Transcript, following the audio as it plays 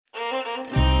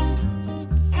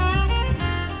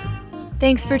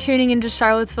Thanks for tuning into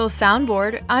Charlottesville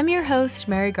Soundboard. I'm your host,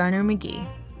 Mary Garner McGee.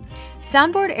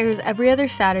 Soundboard airs every other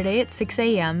Saturday at 6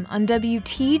 a.m. on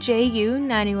WTJU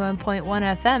 91.1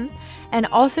 FM and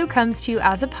also comes to you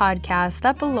as a podcast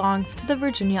that belongs to the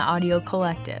Virginia Audio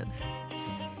Collective.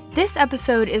 This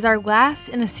episode is our last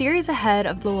in a series ahead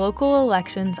of the local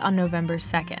elections on November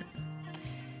 2nd.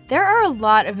 There are a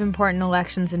lot of important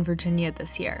elections in Virginia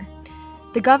this year.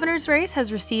 The governor's race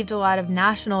has received a lot of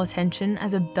national attention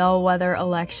as a bellwether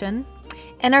election,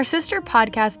 and our sister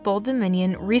podcast, Bold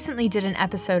Dominion, recently did an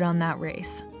episode on that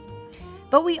race.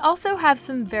 But we also have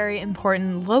some very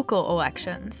important local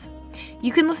elections.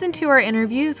 You can listen to our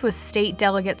interviews with State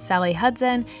Delegate Sally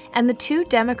Hudson and the two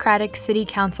Democratic City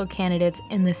Council candidates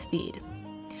in this feed.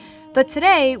 But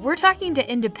today, we're talking to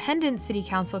Independent City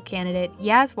Council candidate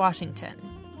Yaz Washington.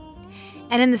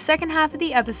 And in the second half of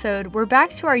the episode, we're back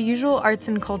to our usual arts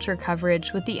and culture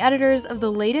coverage with the editors of the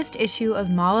latest issue of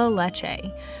Mala Leche,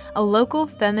 a local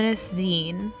feminist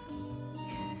zine.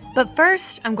 But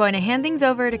first, I'm going to hand things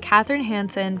over to Katherine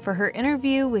Hansen for her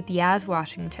interview with Yaz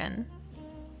Washington.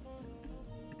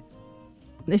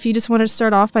 If you just want to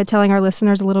start off by telling our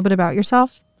listeners a little bit about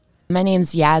yourself. My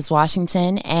name's Yaz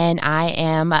Washington, and I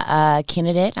am a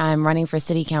candidate. I'm running for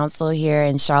city council here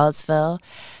in Charlottesville.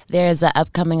 There's an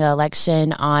upcoming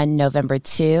election on November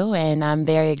 2, and I'm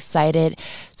very excited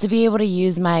to be able to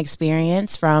use my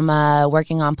experience from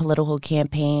working on political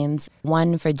campaigns.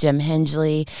 One for Jim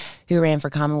Hensley, who ran for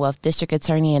Commonwealth District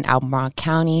Attorney in Albemarle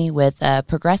County with a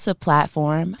progressive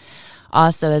platform.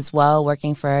 Also, as well,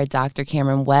 working for Dr.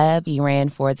 Cameron Webb. He ran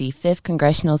for the 5th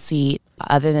congressional seat.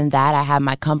 Other than that, I have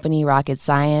my company, Rocket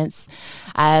Science.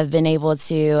 I've been able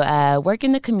to work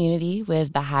in the community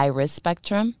with the high-risk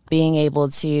spectrum, being able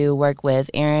to work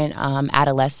with errant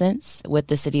adolescents with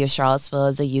the city of Charlottesville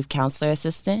as a youth counselor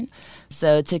assistant.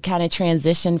 So to kind of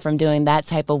transition from doing that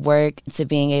type of work to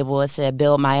being able to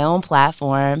build my own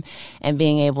platform and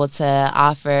being able to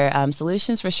offer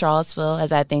solutions for Charlottesville,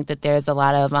 as I think that there's a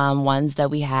lot of ones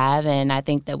that we have, and I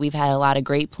think that we've had a lot of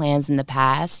great plans in the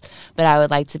past, but I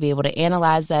would like to be able to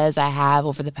analyze that as I have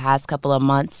over the past couple of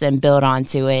months and build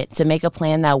onto it to make a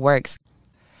plan that works.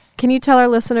 Can you tell our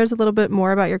listeners a little bit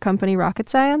more about your company, Rocket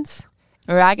Science?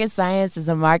 Rocket Science is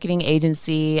a marketing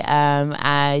agency.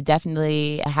 I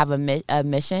definitely have a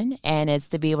mission, and it's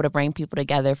to be able to bring people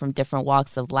together from different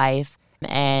walks of life.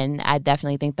 And I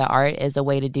definitely think the art is a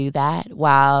way to do that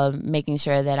while making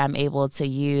sure that I'm able to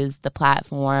use the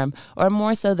platform, or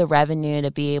more so the revenue, to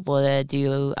be able to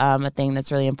do a thing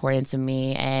that's really important to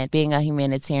me. And being a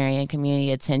humanitarian,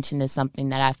 community attention is something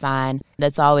that I find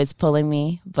that's always pulling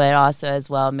me, but also as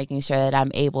well making sure that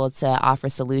I'm able to offer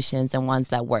solutions and ones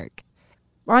that work.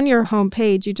 On your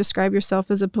homepage, you describe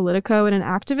yourself as a politico and an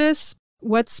activist.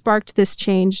 What sparked this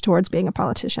change towards being a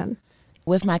politician?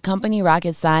 With my company,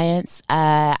 Rocket Science,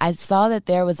 I saw that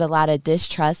there was a lot of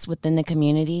distrust within the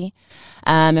community,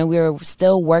 and we were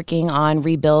still working on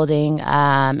rebuilding,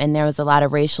 and there was a lot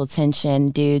of racial tension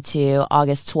due to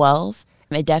August 12th.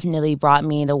 It definitely brought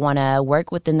me to want to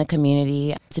work within the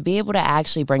community to be able to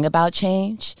actually bring about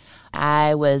change.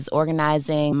 I was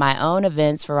organizing my own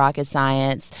events for Rocket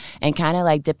Science and kind of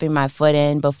like dipping my foot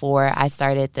in before I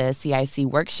started the CIC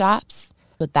workshops.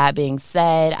 With that being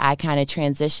said, I kind of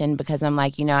transitioned because I'm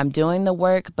like, I'm doing the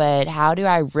work, but how do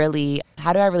I really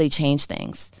change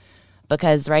things?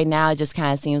 Because right now it just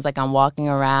kind of seems like I'm walking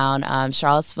around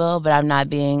Charlottesville, but I'm not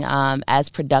being as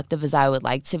productive as I would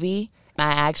like to be.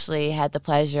 I actually had the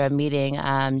pleasure of meeting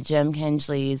Jim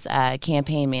Hensley's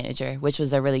campaign manager, which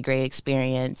was a really great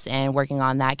experience, and working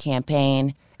on that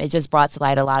campaign. It just brought to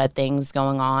light a lot of things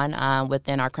going on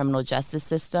within our criminal justice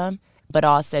system, but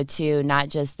also, too, not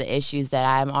just the issues that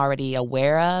I'm already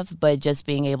aware of, but just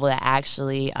being able to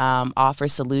actually offer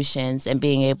solutions and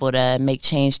being able to make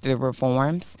change through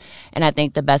reforms. And I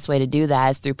think the best way to do that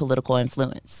is through political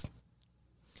influence.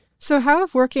 So how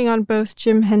have working on both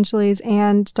Jim Hensley's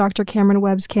and Dr. Cameron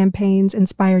Webb's campaigns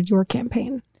inspired your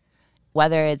campaign?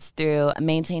 Whether it's through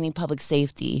maintaining public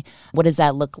safety, what does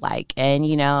that look like? And,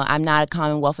 I'm not a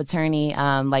Commonwealth attorney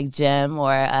like Jim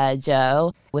or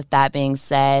Joe. With that being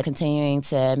said, continuing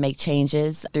to make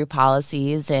changes through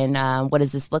policies and what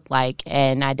does this look like?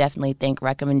 And I definitely think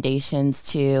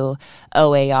recommendations to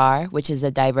OAR, which is a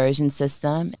diversion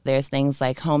system. There's things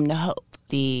like Home to Hope,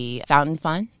 the Fountain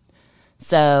Fund.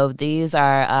 So these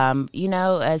are,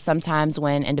 sometimes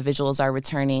when individuals are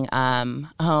returning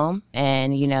home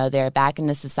and, they're back in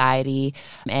the society,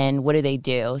 and what do they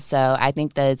do? So I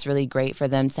think that it's really great for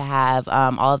them to have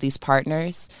all of these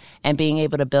partners and being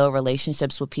able to build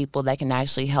relationships with people that can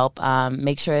actually help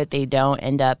make sure that they don't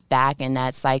end up back in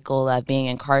that cycle of being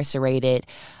incarcerated,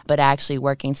 but actually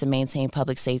working to maintain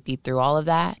public safety through all of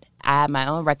that. I have my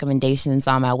own recommendations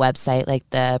on my website, like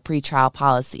the pretrial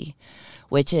policy,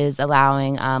 which is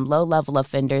allowing low-level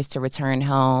offenders to return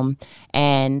home,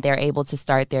 and they're able to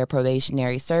start their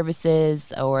probationary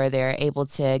services, or they're able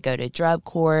to go to drug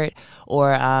court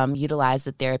or utilize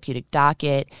the therapeutic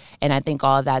docket. And I think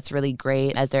all of that's really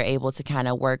great as they're able to kind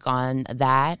of work on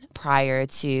that prior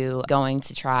to going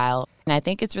to trial. And I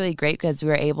think it's really great because we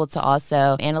were able to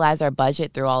also analyze our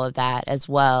budget through all of that as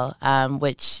well,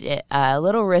 which a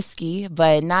little risky,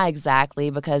 but not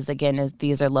exactly, because, again,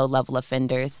 these are low-level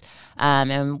offenders.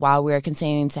 And while we're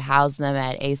continuing to house them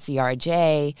at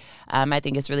ACRJ, I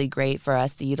think it's really great for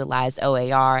us to utilize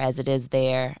OAR as it is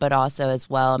there, but also as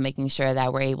well making sure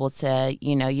that we're able to,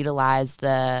 utilize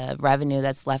the revenue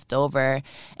that's left over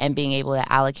and being able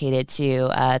to allocate it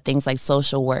to things like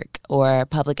social work or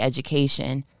public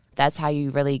education. That's how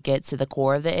you really get to the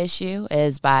core of the issue,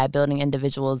 is by building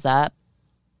individuals up.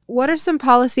 What are some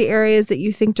policy areas that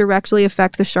you think directly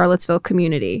affect the Charlottesville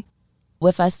community?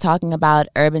 With us talking about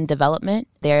urban development,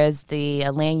 there's the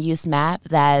land use map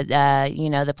that,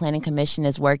 the Planning Commission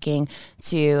is working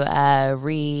to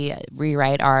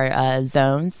rewrite our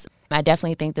zones. I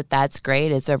definitely think that that's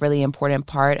great. It's a really important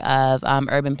part of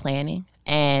urban planning.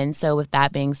 And so with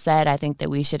that being said, I think that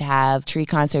we should have tree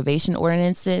conservation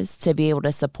ordinances to be able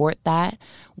to support that,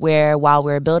 where while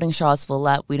we're building Charlottesville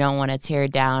up, we don't want to tear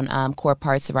down core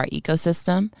parts of our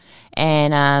ecosystem.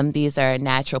 And these are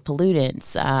natural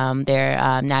pollutants.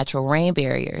 They're natural rain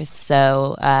barriers.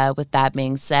 So with that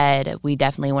being said, we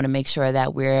definitely want to make sure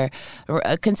that we're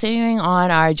continuing on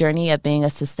our journey of being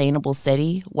a sustainable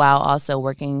city while also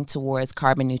working towards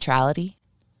carbon neutrality.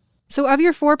 So of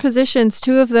your 4 positions,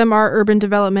 2 of them are urban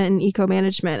development and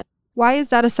eco-management. Why is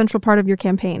that a central part of your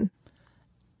campaign?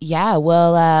 Yeah,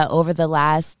 well, over the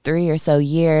last 3 or so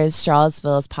years,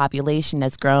 Charlottesville's population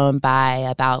has grown by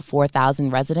about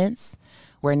 4,000 residents.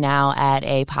 We're now at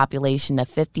a population of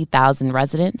 50,000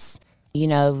 residents.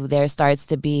 There starts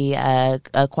to be a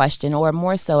question, or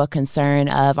more so a concern,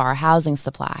 of our housing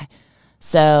supply.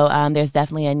 So there's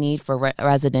definitely a need for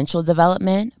residential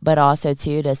development, but also,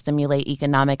 too, to stimulate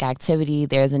economic activity,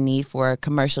 there's a need for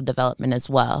commercial development as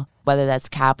well, whether that's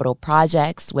capital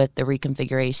projects with the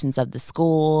reconfigurations of the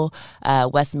school,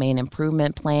 West Main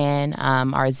Improvement Plan,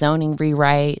 our zoning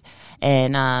rewrite,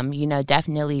 and,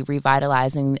 definitely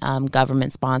revitalizing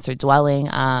government-sponsored dwelling,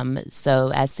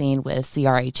 so as seen with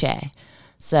CRHA.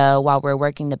 So while we're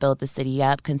working to build the city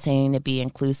up, continuing to be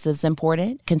inclusive is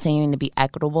important, continuing to be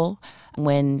equitable.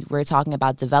 When we're talking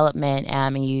about development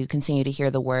and you continue to hear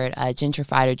the word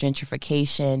gentrified or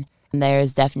gentrification,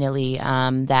 there's definitely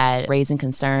that raising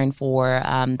concern for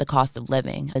the cost of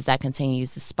living as that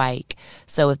continues to spike.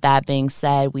 So with that being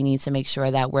said, we need to make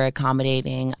sure that we're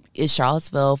accommodating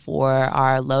Charlottesville for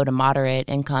our low to moderate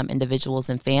income individuals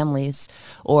and families,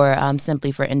 or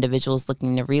simply for individuals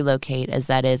looking to relocate, as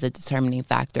that is a determining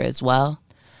factor as well.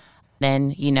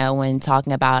 Then, when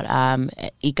talking about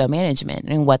eco-management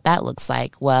and what that looks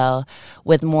like, well,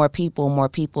 with more people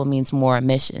means more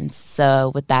emissions.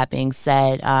 So with that being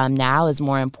said, now is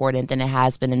more important than it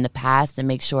has been in the past to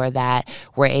make sure that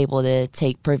we're able to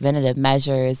take preventative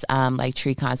measures like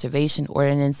tree conservation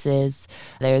ordinances.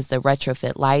 There's the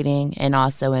retrofit lighting, and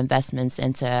also investments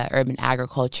into urban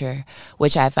agriculture,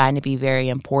 which I find to be very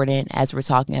important as we're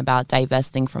talking about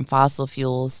divesting from fossil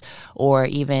fuels, or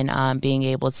even being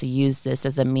able to use this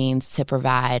as a means to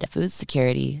provide food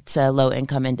security to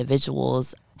low-income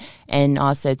individuals. And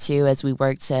also, too, as we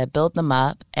work to build them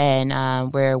up,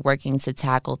 and we're working to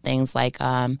tackle things like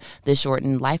the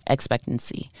shortened life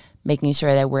expectancy, making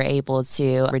sure that we're able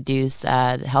to reduce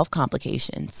health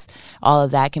complications. All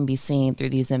of that can be seen through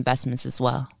these investments as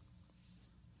well.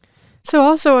 So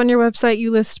also on your website,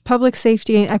 you list public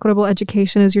safety and equitable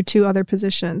education as your 2 other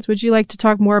positions. Would you like to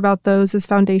talk more about those as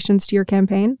foundations to your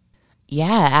campaign?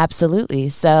 Yeah, absolutely.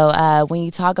 So when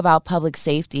you talk about public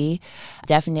safety,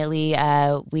 definitely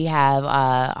we have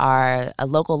our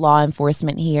local law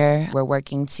enforcement here. We're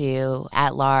working to,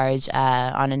 at large,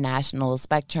 on a national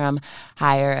spectrum,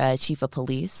 hire a chief of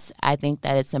police. I think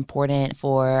that it's important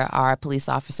for our police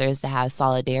officers to have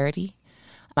solidarity.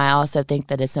 I also think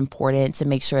that it's important to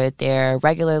make sure that they're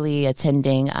regularly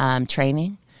attending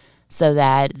training. so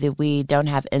that we don't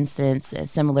have incidents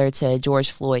similar to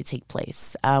George Floyd take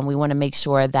place. We want to make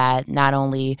sure that not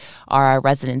only are our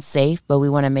residents safe, but we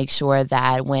want to make sure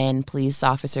that when police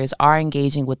officers are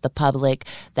engaging with the public,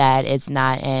 that it's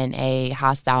not in a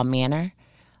hostile manner.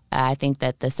 I think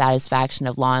that the satisfaction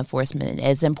of law enforcement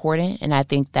is important, and I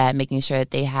think that making sure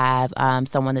that they have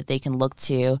someone that they can look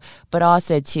to, but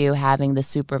also to having the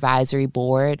supervisory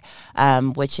board,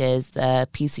 which is the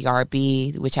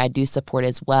PCRB, which I do support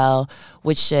as well,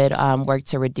 which should work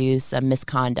to reduce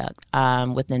misconduct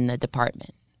within the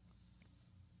department.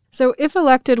 So if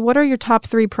elected, what are your top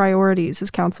 3 priorities as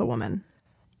councilwoman?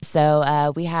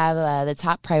 So we have the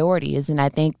top priorities, and I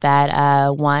think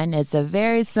that one, it's a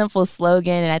very simple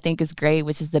slogan, and I think it's great,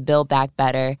 which is to build back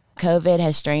better. COVID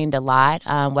has strained a lot,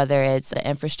 whether it's the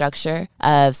infrastructure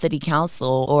of city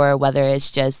council or whether it's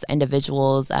just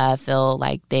individuals feel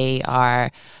like they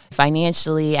are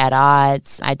financially at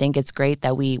odds. I think it's great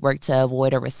that we work to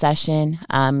avoid a recession,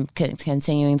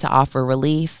 continuing to offer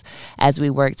relief as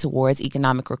we work towards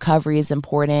economic recovery is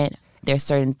important. There's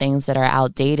certain things that are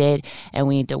outdated, and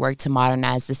we need to work to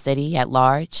modernize the city at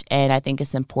large. And I think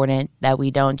it's important that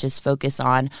we don't just focus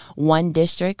on one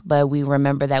district, but we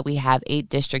remember that we have 8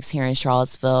 districts here in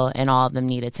Charlottesville, and all of them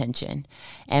need attention.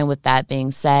 And with that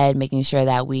being said, making sure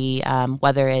that we,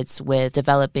 whether it's with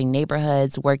developing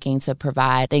neighborhoods, working to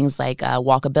provide things like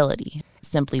walkability.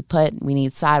 Simply put, we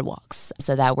need sidewalks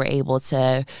so that we're able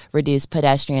to reduce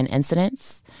pedestrian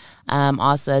incidents.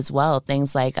 Also, as well,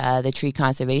 things like the tree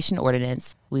conservation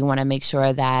ordinance. We want to make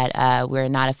sure that we're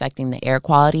not affecting the air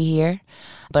quality here.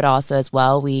 But also, as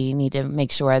well, we need to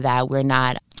make sure that we're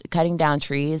not cutting down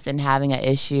trees and having an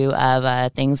issue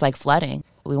of things like flooding.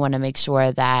 We want to make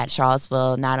sure that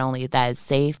Charlottesville, not only that is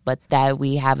safe, but that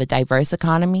we have a diverse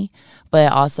economy,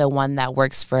 but also one that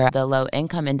works for the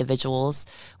low-income individuals,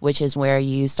 which is where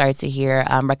you start to hear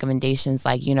recommendations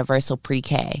like universal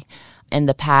pre-K. In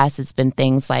the past, it's been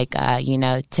things like,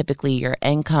 typically your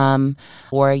income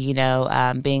or,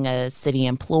 being a city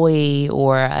employee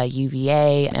or a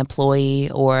UVA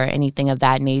employee or anything of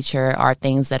that nature are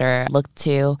things that are looked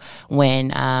to when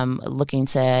looking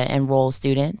to enroll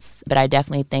students. But I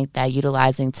definitely think that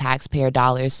utilizing taxpayer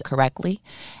dollars correctly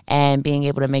and being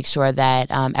able to make sure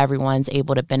that everyone's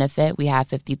able to benefit. We have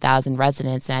 50,000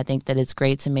 residents, and I think that it's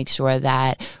great to make sure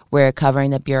that we're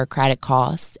covering the bureaucratic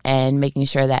costs and making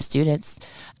sure that students,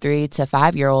 3 to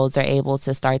 5-year-olds, are able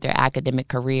to start their academic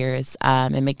careers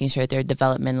and making sure they're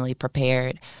developmentally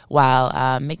prepared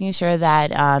while making sure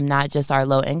that not just our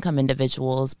low-income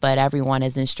individuals, but everyone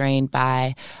isn't strained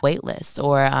by wait lists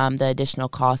or the additional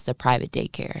cost of private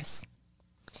daycares.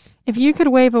 If you could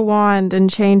wave a wand and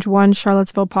change one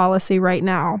Charlottesville policy right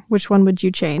now, which one would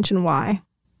you change and why?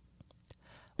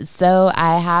 So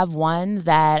I have one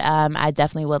that I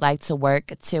definitely would like to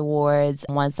work towards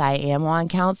once I am on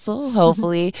council.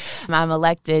 Hopefully I'm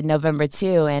elected November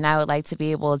 2, and I would like to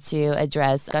be able to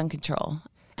address gun control.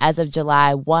 As of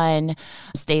July 1,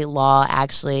 state law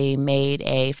actually made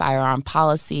a firearm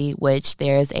policy, which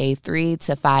there's a 3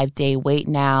 to 5 day wait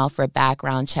now for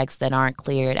background checks that aren't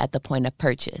cleared at the point of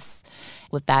purchase.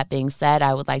 With that being said,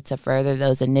 I would like to further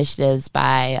those initiatives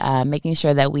by making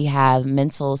sure that we have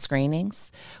mental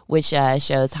screenings, which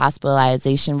shows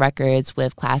hospitalization records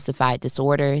with classified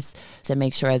disorders to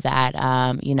make sure that,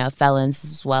 felons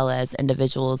as well as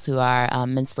individuals who are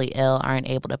mentally ill aren't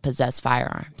able to possess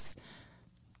firearms.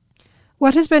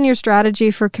 What has been your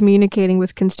strategy for communicating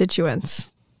with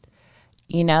constituents?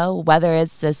 Whether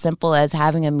it's as simple as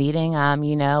having a meeting,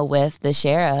 with the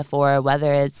sheriff, or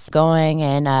whether it's going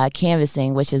and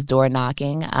canvassing, which is door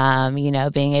knocking,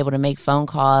 being able to make phone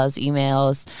calls,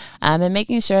 emails, and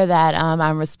making sure that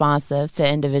I'm responsive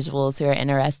to individuals who are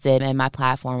interested in my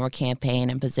platform or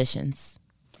campaign and positions.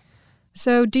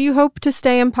 So do you hope to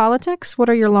stay in politics? What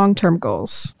are your long-term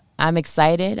goals? I'm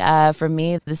excited. For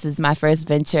me, this is my first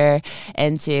venture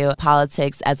into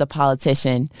politics as a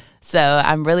politician. So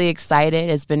I'm really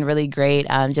excited. It's been really great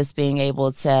just being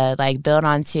able to build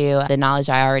onto the knowledge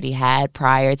I already had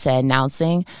prior to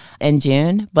announcing in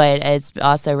June. But it's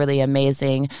also really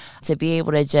amazing to be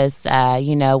able to just,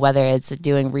 whether it's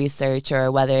doing research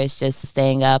or whether it's just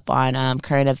staying up on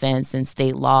current events and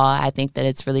state law. I think that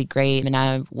it's really great. And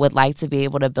I would like to be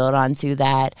able to build onto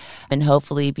that and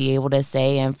hopefully be able to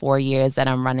say in 4 years that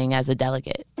I'm running as a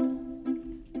delegate.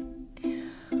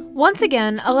 Once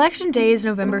again, Election Day is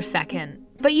November 2nd,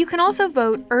 but you can also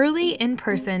vote early in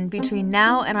person between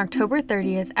now and October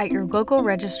 30th at your local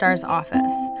registrar's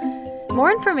office.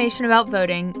 More information about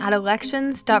voting at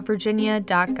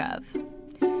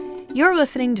elections.virginia.gov. You're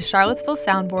listening to Charlottesville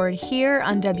Soundboard here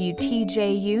on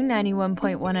WTJU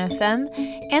 91.1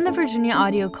 FM and the Virginia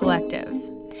Audio Collective.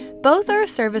 Both are a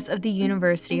service of the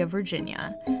University of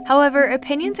Virginia. However,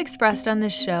 opinions expressed on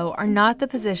this show are not the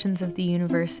positions of the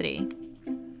university.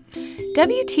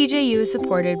 WTJU is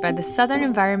supported by the Southern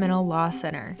Environmental Law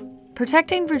Center,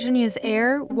 protecting Virginia's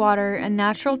air, water, and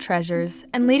natural treasures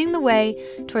and leading the way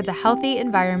towards a healthy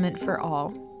environment for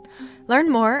all. Learn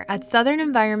more at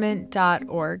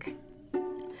southernenvironment.org.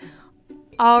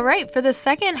 All right, for the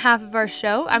second half of our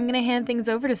show, I'm going to hand things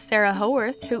over to Sarah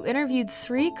Howarth, who interviewed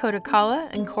Sri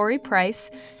Kodakala and Corey Price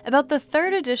about the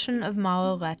third edition of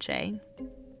Mala Leche.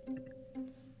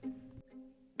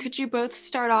 Could you both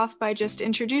start off by just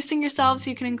introducing yourselves?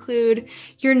 You can include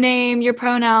your name, your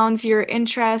pronouns, your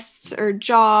interests or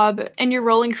job, and your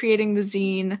role in creating the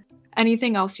zine.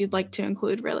 Anything else you'd like to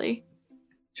include, really?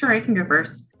 Sure, I can go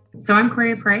first. So I'm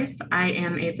Corey Price. I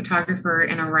am a photographer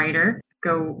and a writer.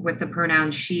 Go with the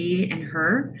pronouns she and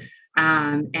her.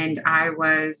 And I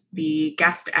was the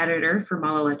guest editor for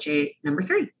Mala Leche number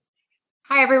 3.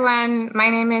 Hi, everyone.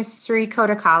 My name is Sri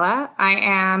Kodakala. I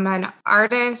am an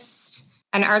artist,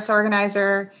 an arts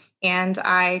organizer, and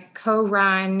I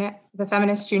co-run the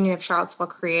Feminist Union of Charlottesville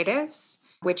Creatives,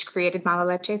 which created Mala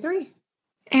Leche 3.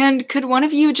 And could one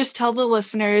of you just tell the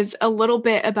listeners a little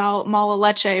bit about Mala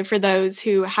Leche for those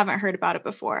who haven't heard about it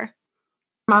before?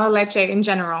 Mala Leche in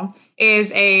general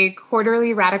is a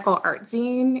quarterly radical art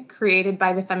zine created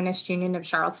by the Feminist Union of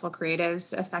Charlottesville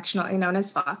Creatives, affectionately known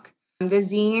as FUC. The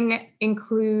zine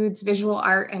includes visual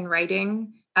art and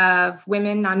writing of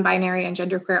women, non-binary, and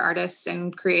genderqueer artists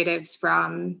and creatives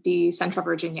from the Central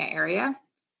Virginia area.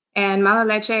 And Mala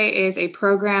Leche is a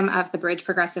program of the Bridge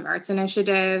Progressive Arts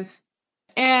Initiative.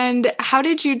 And how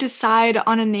did you decide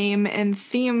on a name and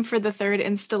theme for the third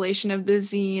installation of the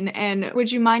zine? And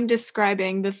would you mind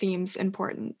describing the theme's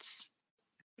importance?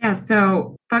 Yeah,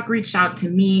 so FUC reached out to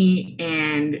me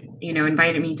and,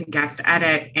 invited me to guest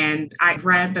edit. And I've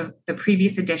read the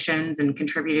previous editions and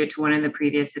contributed to one of the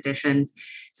previous editions.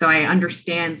 So I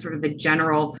understand sort of the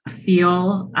general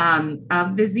feel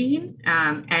of the zine.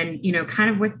 And, kind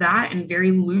of with that and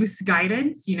very loose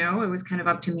guidance, it was kind of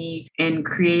up to me in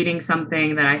creating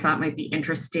something that I thought might be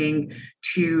interesting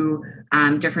to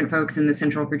different folks in the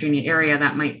Central Virginia area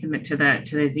that might submit to the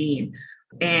zine.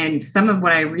 And some of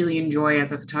what I really enjoy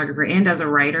as a photographer and as a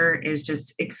writer is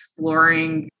just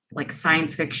exploring like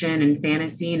science fiction and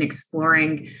fantasy and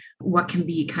exploring what can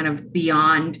be kind of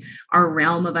beyond our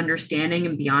realm of understanding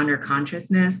and beyond our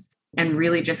consciousness, and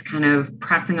really just kind of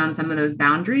pressing on some of those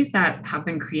boundaries that have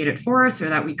been created for us or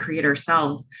that we create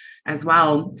ourselves as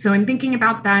well. So in thinking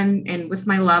about that, and with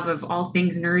my love of all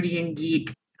things nerdy and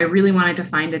geek, I really wanted to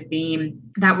find a theme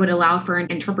that would allow for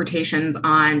interpretations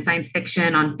on science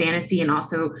fiction, on fantasy, and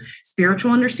also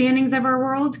spiritual understandings of our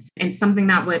world, and something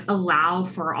that would allow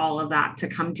for all of that to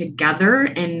come together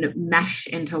and mesh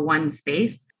into one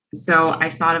space. So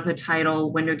I thought of the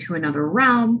title Window to Another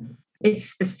Realm. It's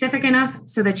specific enough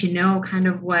so that you know kind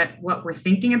of what we're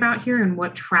thinking about here and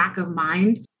what track of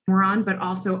mind we're on, but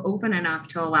also open enough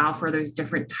to allow for those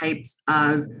different types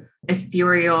of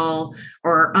ethereal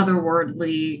or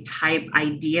otherworldly type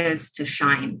ideas to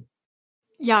shine.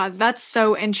 Yeah, that's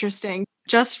so interesting.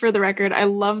 Just for the record, I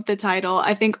love the title.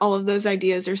 I think all of those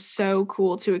ideas are so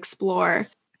cool to explore.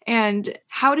 And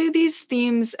how do these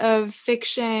themes of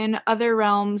fiction, other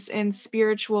realms, and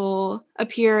spiritual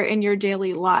appear in your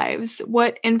daily lives?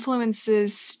 What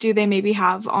influences do they maybe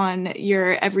have on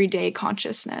your everyday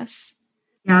consciousness?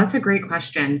 Yeah, that's a great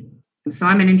question. So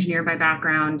I'm an engineer by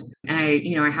background, and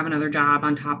I have another job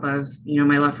on top of,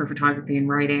 my love for photography and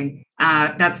writing.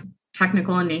 That's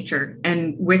technical in nature.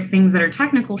 And with things that are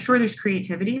technical, sure, there's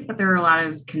creativity, but there are a lot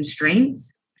of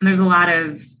constraints. And there's a lot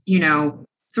of,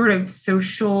 sort of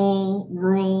social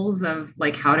rules of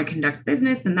like how to conduct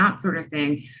business and that sort of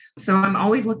thing. So I'm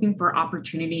always looking for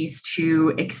opportunities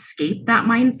to escape that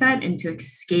mindset and to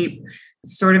escape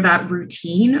sort of that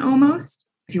routine almost.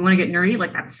 If you want to get nerdy,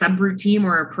 like that subroutine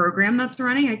or a program that's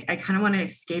running, I kind of want to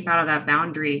escape out of that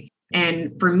boundary.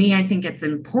 And for me, I think it's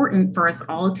important for us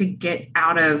all to get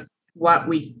out of what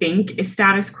we think is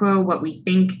status quo, what we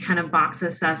think kind of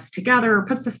boxes us together or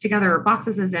puts us together or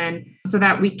boxes us in, so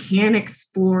that we can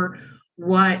explore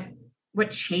what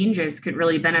changes could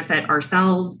really benefit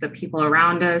ourselves, the people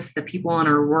around us, the people in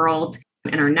our world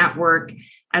and our network,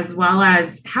 as well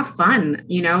as have fun.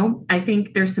 I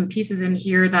think there's some pieces in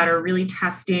here that are really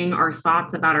testing our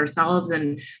thoughts about ourselves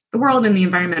and the world and the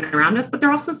environment around us. But there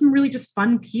are also some really just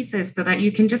fun pieces so that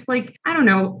you can just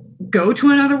go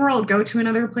to another world, go to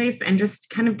another place and just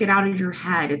kind of get out of your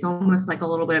head. It's almost like a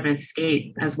little bit of an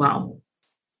escape as well.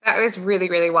 That was really,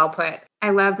 really well put. I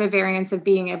love the variance of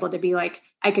being able to be like,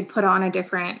 I could put on a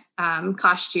different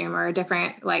costume or a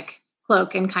different like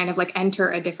cloak and kind of like enter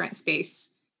a different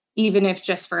space, even if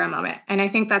just for a moment. And I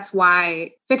think that's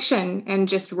why fiction and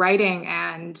just writing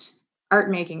and art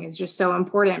making is just so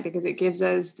important, because it gives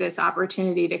us this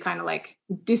opportunity to kind of like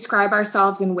describe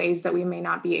ourselves in ways that we may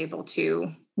not be able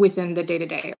to within the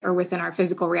day-to-day or within our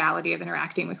physical reality of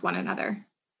interacting with one another.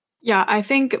 Yeah, I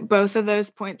think both of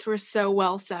those points were so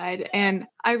well said. And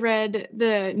I read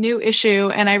the new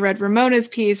issue and I read Ramona's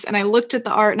piece and I looked at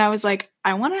the art and I was like,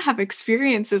 I want to have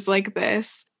experiences like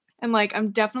this. And like,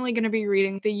 I'm definitely going to be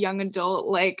reading the young adult,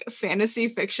 like fantasy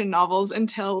fiction novels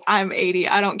until I'm 80.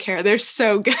 I don't care. They're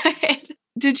so good.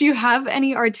 Did you have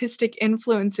any artistic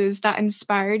influences that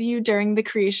inspired you during the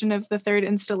creation of the third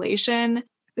installation?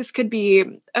 This could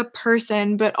be a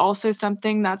person, but also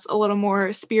something that's a little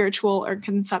more spiritual or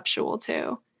conceptual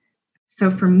too.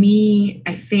 So for me,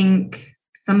 I think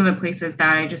some of the places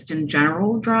that I just in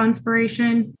general draw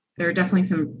inspiration, there are definitely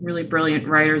some really brilliant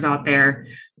writers out there,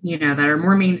 you know, that are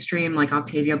more mainstream, like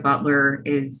Octavia Butler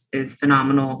is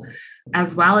phenomenal,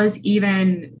 as well as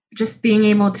even just being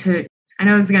able to, I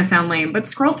know this is going to sound lame, but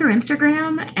scroll through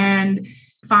Instagram and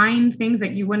find things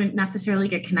that you wouldn't necessarily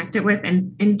get connected with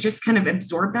and just kind of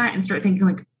absorb that and start thinking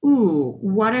like, ooh,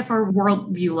 what if our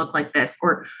worldview looked like this?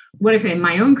 Or what if in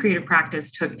my own creative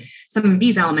practice took some of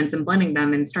these elements and blending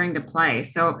them and starting to play?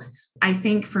 So I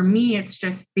think for me, it's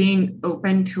just being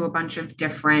open to a bunch of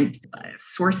different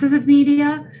sources of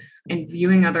media and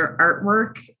viewing other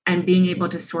artwork and being able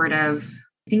to sort of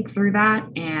think through that.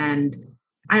 And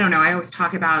I don't know, I always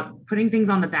talk about putting things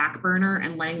on the back burner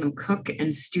and letting them cook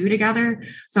and stew together.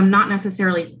 So I'm not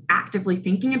necessarily actively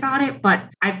thinking about it, but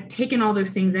I've taken all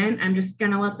those things in. I'm just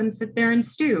going to let them sit there and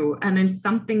stew. And then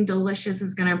something delicious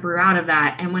is going to brew out of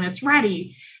that. And when it's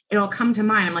ready, it'll come to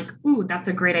mind. I'm like, ooh, that's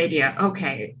a great idea.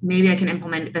 Okay, maybe I can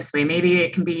implement it this way. Maybe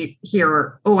it can be here.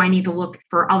 Or, oh, I need to look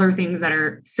for other things that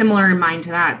are similar in mind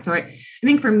to that. So I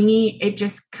think for me, it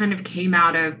just kind of came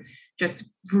out of just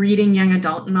reading young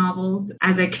adult novels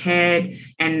as a kid.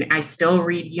 And I still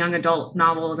read young adult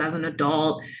novels as an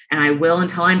adult, and I will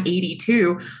until I'm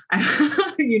 82,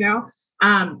 you know?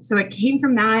 So it came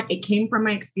from that. It came from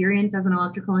my experience as an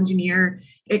electrical engineer.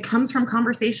 It comes from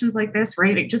conversations like this,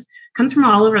 right? It just comes from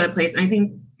all over the place. And I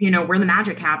think, you know, where the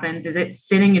magic happens is it's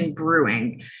sitting and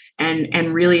brewing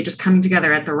and really just coming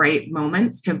together at the right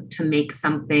moments to make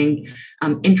something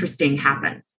interesting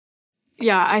happen.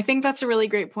 Yeah, I think that's a really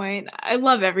great point. I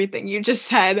love everything you just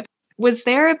said. Was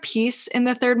there a piece in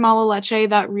the third Mala Leche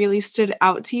that really stood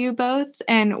out to you both?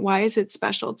 And why is it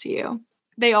special to you?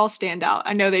 They all stand out.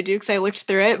 I know they do because I looked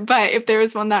through it. But if there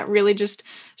was one that really just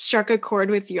struck a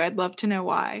chord with you, I'd love to know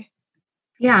why.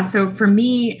 Yeah, so for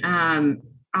me,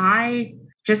 I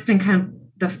just in kind of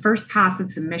the first pass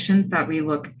of submissions that we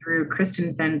looked through,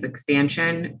 Kristen Finn's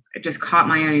expansion, it just caught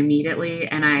my eye immediately.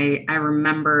 And I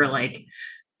remember like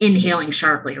inhaling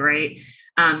sharply, right?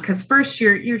 Because first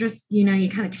you're just, you know, you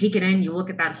kind of take it in, you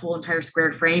look at that whole entire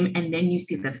square frame, and then you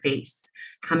see the face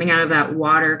coming out of that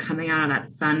water, coming out of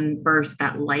that sunburst,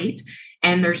 that light.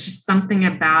 And there's just something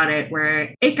about it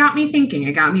where it got me thinking,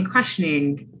 it got me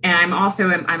questioning. And I'm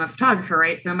a photographer,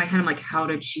 right? So in my head, I'm like, how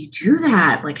did she do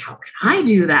that? Like, how can I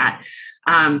do that?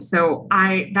 So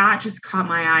that just caught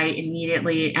my eye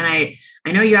immediately. And I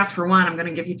know you asked for one, I'm going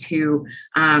to give you two.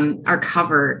 Our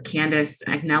cover, Candace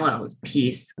Agnello's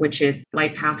piece, which is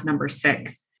Light Path number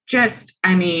 6.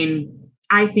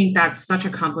 I think that's such a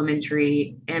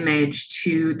complimentary image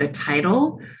to the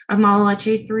title of Mala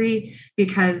Leche 3,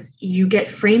 because you get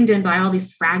framed in by all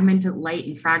these fragmented light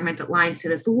and fragmented lines to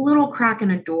this little crack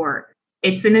in a door.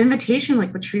 It's an invitation,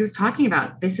 like what Sri was talking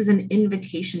about. This is an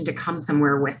invitation to come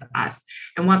somewhere with us.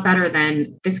 And what better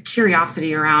than this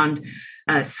curiosity around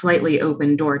a slightly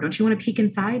open door? Don't you want to peek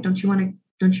inside? Don't you want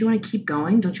to keep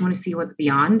going? Don't you want to see what's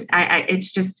beyond?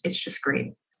 It's just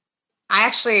great. I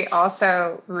actually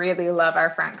also really love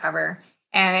our front cover.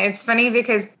 And it's funny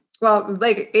because, well,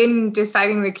 like in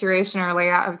deciding the curation or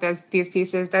layout of these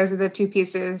pieces, those are the two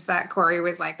pieces that Corey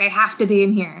was like, they have to be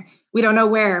in here. We don't know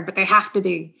where, but they have to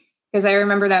be. Because I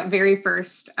remember that very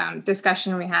first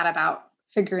discussion we had about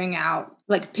figuring out,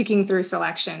 like picking through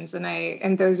selections.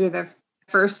 And those are the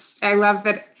first, I love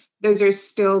that those are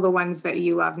still the ones that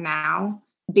you love now,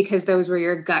 because those were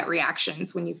your gut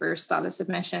reactions when you first saw the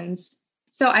submissions.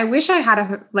 So I wish I had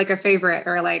a favorite,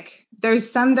 or like there's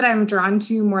some that I'm drawn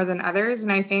to more than others.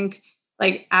 And I think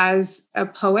like as a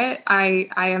poet, I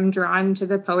am drawn to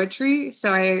the poetry.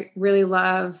 So I really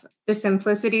love the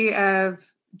simplicity of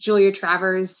Julia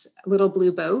Travers' Little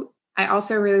Blue Boat. I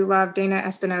also really love Dana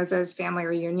Espinosa's Family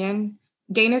Reunion.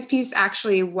 Dana's piece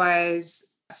actually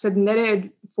was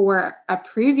submitted for a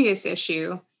previous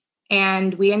issue,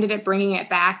 and we ended up bringing it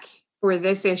back for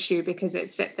this issue because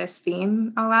it fit this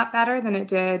theme a lot better than it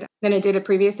did a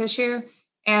previous issue.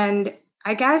 And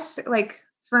I guess, like,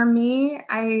 for me,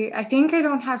 I think I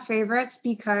don't have favorites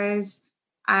because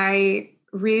I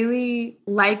really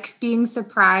like being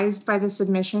surprised by the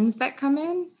submissions that come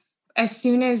in. As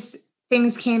soon as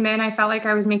things came in, I felt like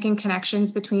I was making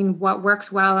connections between what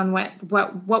worked well and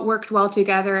what worked well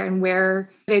together and where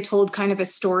they told kind of a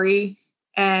story.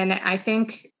 And I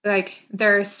think, like,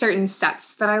 there are certain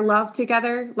sets that I love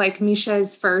together, like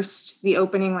Misha's first, the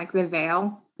opening, like the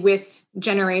veil with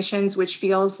Generations, which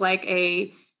feels like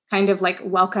a kind of like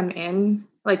welcome in,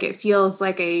 like it feels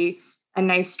like a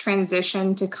nice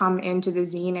transition to come into the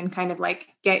zine and kind of like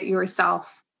get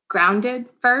yourself grounded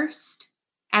first,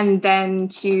 and then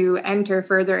to enter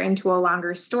further into a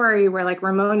longer story where, like,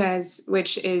 Ramona's,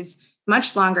 which is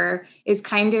much longer, is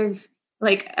kind of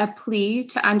like a plea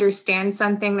to understand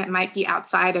something that might be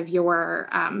outside of your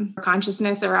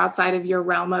consciousness or outside of your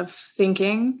realm of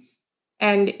thinking.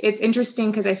 And it's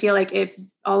interesting because I feel like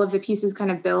all of the pieces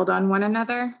kind of build on one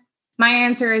another. My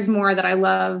answer is more that I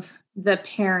love the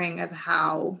pairing of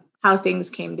how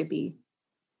things came to be.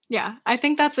 Yeah, I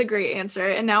think that's a great answer.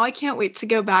 And now I can't wait to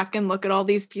go back and look at all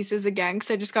these pieces again because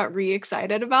I just got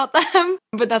re-excited about them.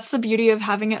 But that's the beauty of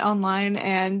having it online,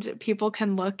 and people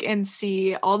can look and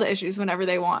see all the issues whenever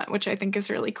they want, which I think is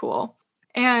really cool.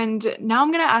 And now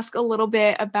I'm going to ask a little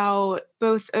bit about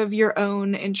both of your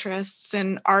own interests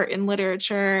in art and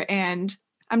literature. And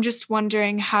I'm just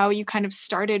wondering how you kind of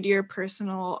started your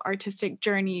personal artistic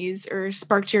journeys or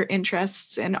sparked your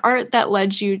interests in art that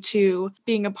led you to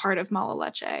being a part of Mala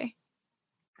Leche.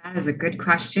 That is a good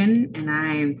question. And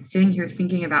I'm sitting here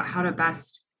thinking about how to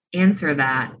best answer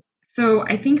that. So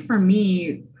I think for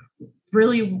me,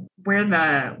 really where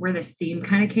this theme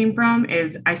kind of came from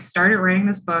is I started writing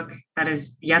this book that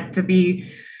is yet to be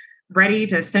ready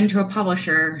to send to a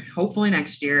publisher, hopefully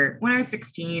next year, when I was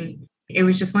 16. It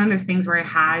was just one of those things where I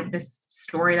had this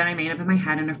story that I made up in my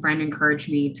head, and a friend encouraged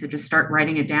me to just start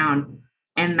writing it down.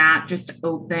 And that just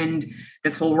opened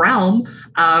this whole realm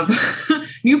of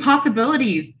new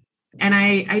possibilities. And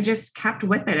I just kept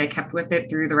with it. I kept with it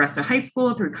through the rest of high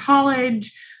school, through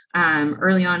college,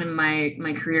 early on in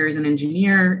my career as an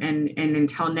engineer, and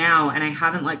until now. And I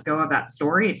haven't let go of that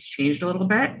story. It's changed a little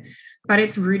bit, but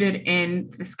it's rooted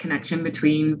in this connection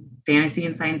between fantasy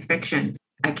and science fiction.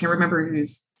 I can't remember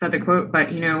who's said the quote, but,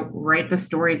 write the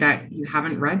story that you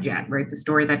haven't read yet, write the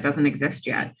story that doesn't exist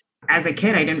yet. As a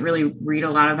kid, I didn't really read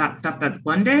a lot of that stuff that's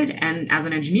blended. And as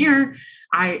an engineer,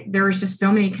 there was just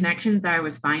so many connections that I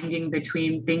was finding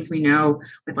between things we know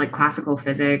with, like, classical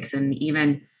physics and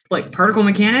even like particle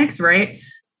mechanics, right?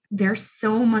 There's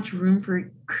so much room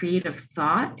for creative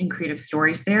thought and creative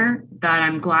stories there that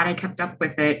I'm glad I kept up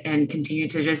with it and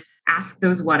continued to just ask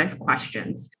those what if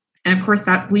questions. And of course,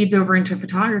 that bleeds over into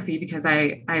photography because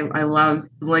I love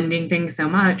blending things so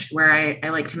much, where I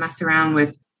like to mess around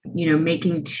with,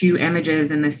 making two images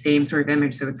in the same sort of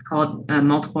image. So it's called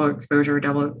multiple exposure,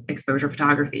 double exposure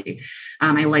photography.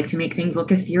 I like to make things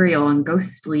look ethereal and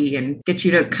ghostly and get you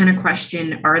to kind of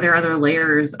question, are there other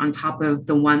layers on top of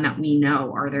the one that we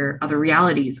know? Are there other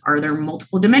realities? Are there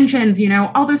multiple dimensions?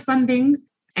 All those fun things,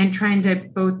 and trying to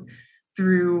both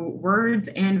through words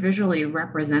and visually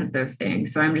represent those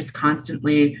things. So I'm just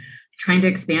constantly trying to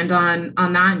expand on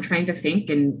that and trying to think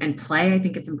and play. I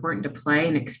think it's important to play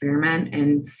and experiment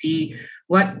and see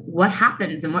what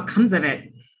happens and what comes of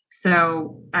it.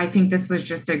 So I think this was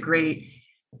just a great,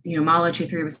 Mala Leche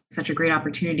 3 was such a great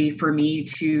opportunity for me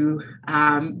to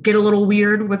get a little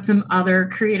weird with some other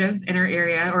creatives in our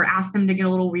area, or ask them to get a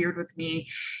little weird with me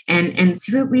and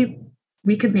see what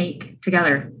we could make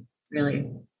together, really.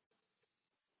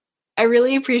 I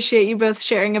really appreciate you both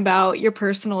sharing about your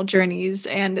personal journeys,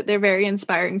 and they're very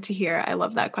inspiring to hear. I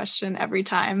love that question every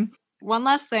time. One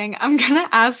last thing, I'm going to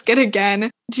ask it again.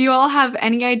 Do you all have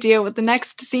any idea what the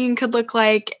next scene could look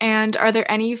like? And are there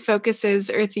any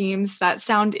focuses or themes that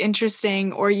sound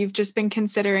interesting or you've just been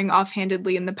considering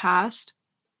offhandedly in the past?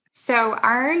 So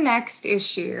our next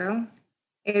issue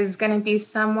is going to be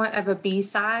somewhat of a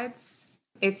B-sides.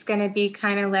 It's going to be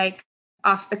kind of like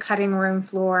off the cutting room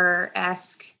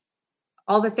floor-esque.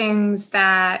 All the things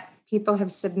that people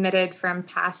have submitted from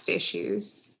past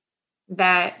issues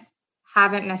that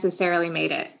haven't necessarily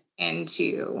made it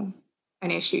into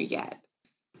an issue yet.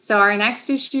 So our next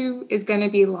issue is going to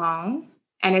be long,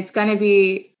 and it's going to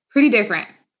be pretty different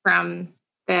from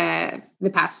the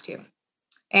past two.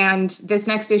 And this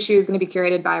next issue is going to be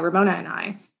curated by Ramona and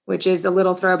I, which is a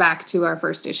little throwback to our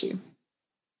first issue.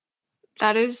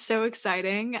 That is so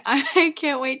exciting. I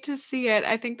can't wait to see it.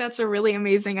 I think that's a really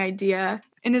amazing idea.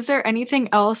 And is there anything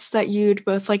else that you'd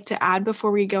both like to add before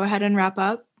we go ahead and wrap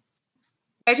up?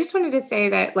 I just wanted to say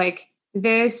that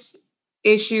this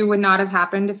issue would not have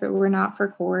happened if it were not for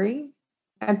Corey.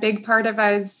 A big part of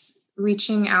us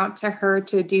reaching out to her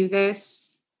to do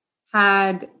this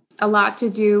had a lot to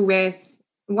do with,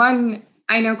 one,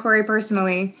 I know Corey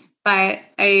personally, but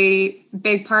a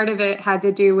big part of it had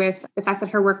to do with the fact that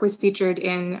her work was featured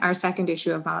in our second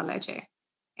issue of Mala Leche.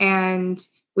 And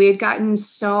we had gotten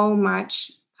so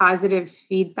much positive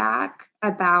feedback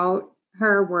about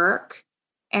her work.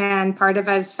 And part of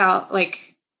us felt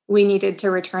like we needed to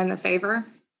return the favor.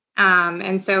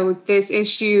 And so this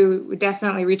issue,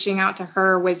 definitely reaching out to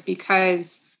her, was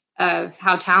because of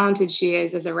how talented she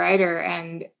is as a writer,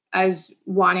 and us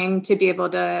wanting to be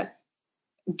able to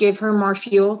give her more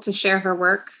fuel to share her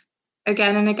work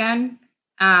again and again.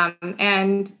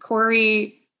 And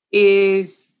Corey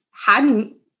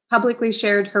hadn't publicly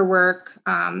shared her work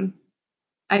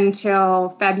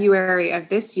until February of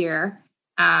this year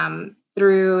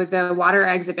through the Water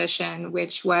exhibition,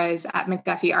 which was at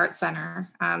McGuffey Art Center.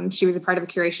 She was a part of a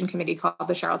curation committee called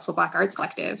the Charlottesville Black Arts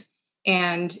Collective.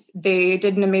 And they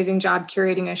did an amazing job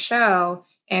curating a show,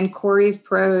 and Corey's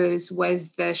prose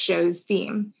was the show's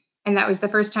theme. And that was the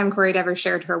first time Corey had ever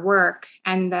shared her work.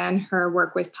 And then her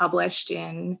work was published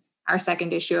in our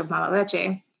second issue of Mala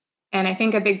Leche. And I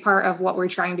think a big part of what we're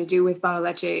trying to do with Mala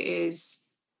Leche is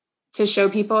to show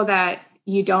people that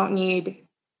you don't need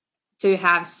to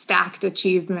have stacked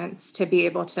achievements to be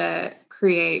able to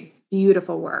create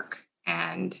beautiful work.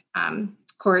 And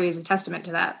Corey is a testament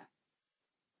to that.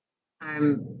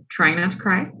 I'm trying not to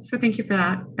cry, so thank you for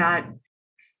that. That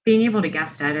being able to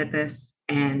guest edit this,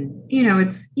 and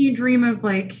it's, you dream of,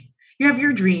 you have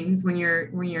your dreams when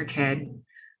you're a kid,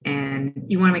 and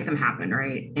you want to make them happen,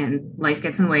 right? And life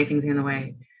gets in the way, things get in the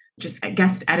way. Just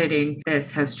guest editing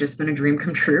this has just been a dream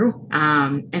come true,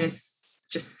 and it's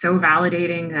just so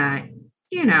validating that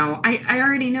I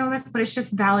already know this, but it's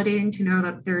just validating to know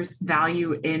that there's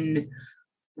value in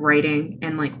writing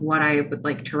and what I would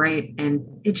like to write. And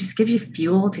it just gives you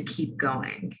fuel to keep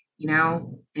going, and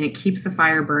it keeps the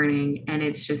fire burning. And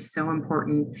it's just so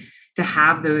important to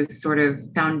have those sort of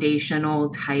foundational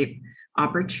type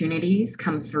opportunities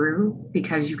come through,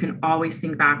 because you can always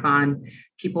think back on,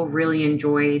 people really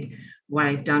enjoyed what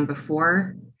I've done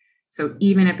before. So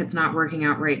even if it's not working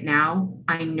out right now,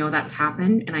 I know that's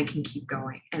happened and I can keep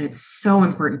going. And it's so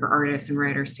important for artists and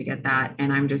writers to get that.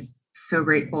 And I'm just so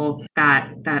grateful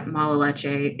that Mala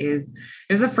Leche is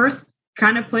the first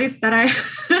kind of place that I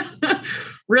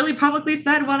really publicly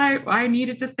said what I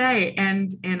needed to say.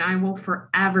 And I will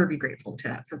forever be grateful to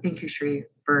that. So thank you, Shri,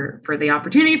 for the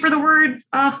opportunity, for the words,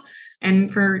 and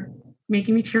for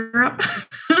making me tear up.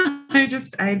 I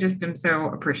just am so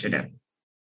appreciative.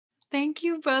 Thank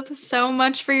you both so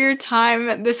much for your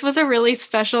time. This was a really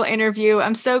special interview.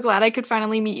 I'm so glad I could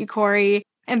finally meet you, Corey.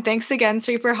 And thanks again,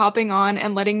 Sri, for hopping on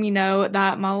and letting me know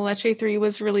that Mala Leche 3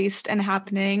 was released and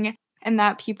happening, and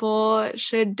that people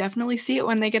should definitely see it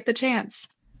when they get the chance.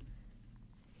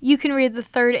 You can read the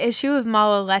third issue of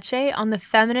Mala Leche on the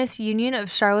Feminist Union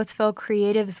of Charlottesville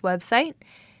Creatives website.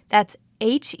 That's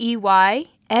HEYFUCC.com.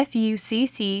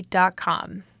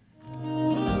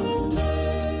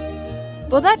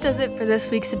 Well, that does it for this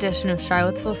week's edition of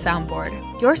Charlottesville Soundboard,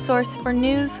 your source for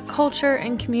news, culture,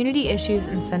 and community issues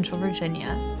in Central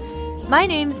Virginia. My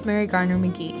name is Mary Garner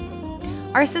McGee.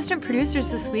 Our assistant producers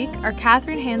this week are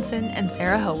Katherine Hansen and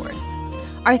Sarah Howarth.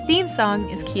 Our theme song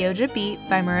is Kioja Beat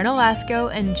by Marina Lasco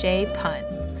and Jay Punt.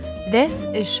 This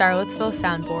is Charlottesville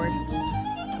Soundboard.